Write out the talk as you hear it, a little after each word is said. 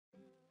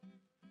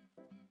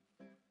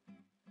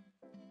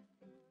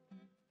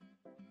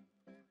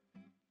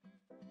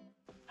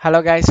Hello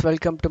guys,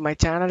 welcome to my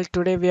channel.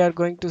 Today we are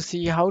going to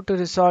see how to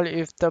resolve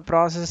if the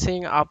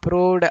processing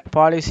approved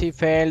policy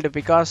failed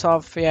because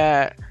of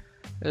a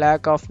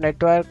lack of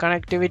network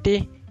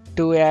connectivity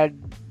to a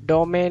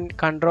domain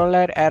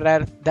controller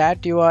error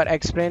that you are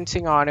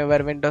experiencing on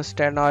your Windows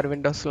 10 or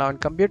Windows 11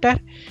 computer.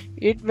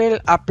 It will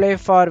apply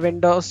for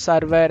Windows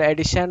Server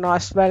Edition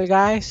as well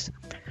guys.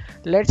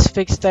 Let's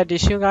fix that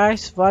issue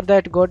guys. For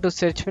that go to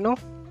search menu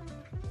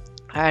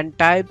and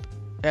type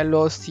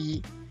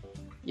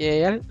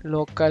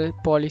local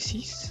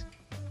policies.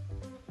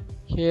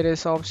 Here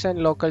is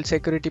option local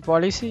security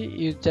policy.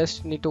 You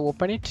just need to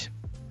open it.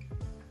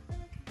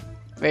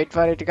 Wait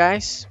for it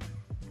guys.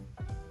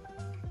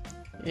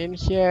 In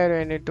here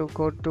you need to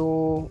go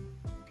to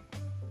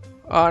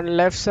on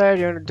left side,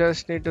 you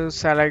just need to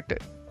select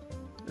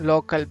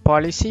local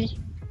policy,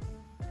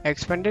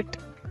 expand it,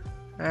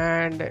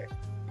 and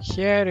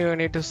here you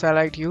need to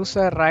select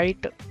user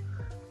right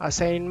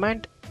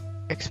assignment,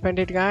 expand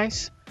it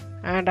guys.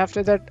 And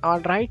after that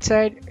on right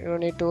side you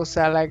need to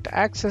select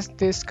access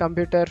this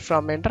computer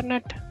from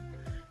internet.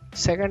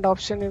 Second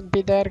option will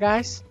be there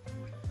guys,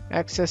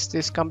 access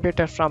this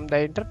computer from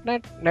the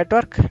internet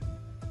network.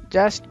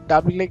 Just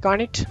double click on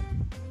it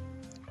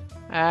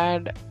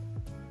and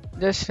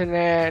just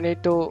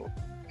need to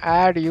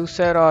add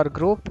user or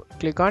group,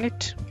 click on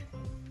it.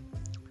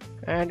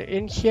 And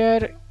in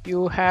here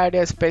you had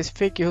a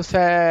specific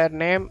user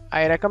name.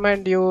 I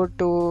recommend you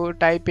to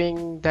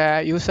typing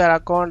the user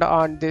account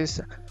on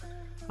this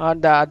on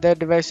the other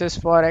devices.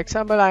 For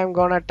example, I'm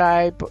gonna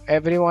type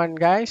everyone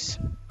guys.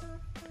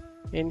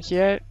 In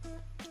here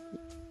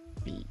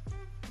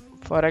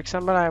for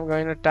example I'm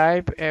going to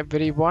type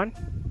everyone,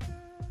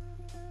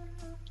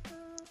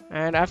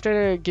 and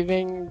after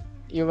giving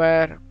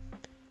your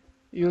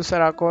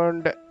user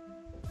account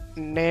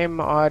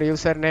name or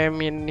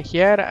username in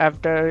here,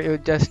 after you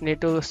just need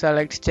to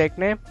select check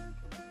name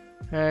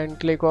and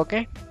click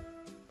OK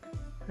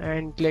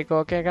and click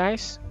OK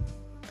guys.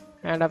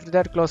 And after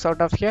that close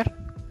out of here,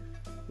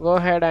 go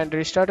ahead and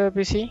restart your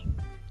PC.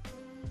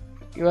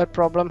 Your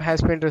problem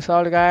has been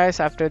resolved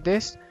guys. After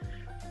this,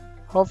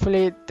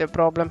 hopefully the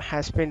problem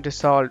has been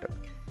resolved.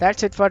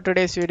 That's it for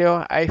today's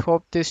video. I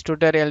hope this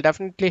tutorial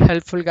definitely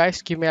helpful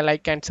guys. Give me a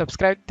like and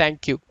subscribe.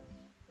 Thank you.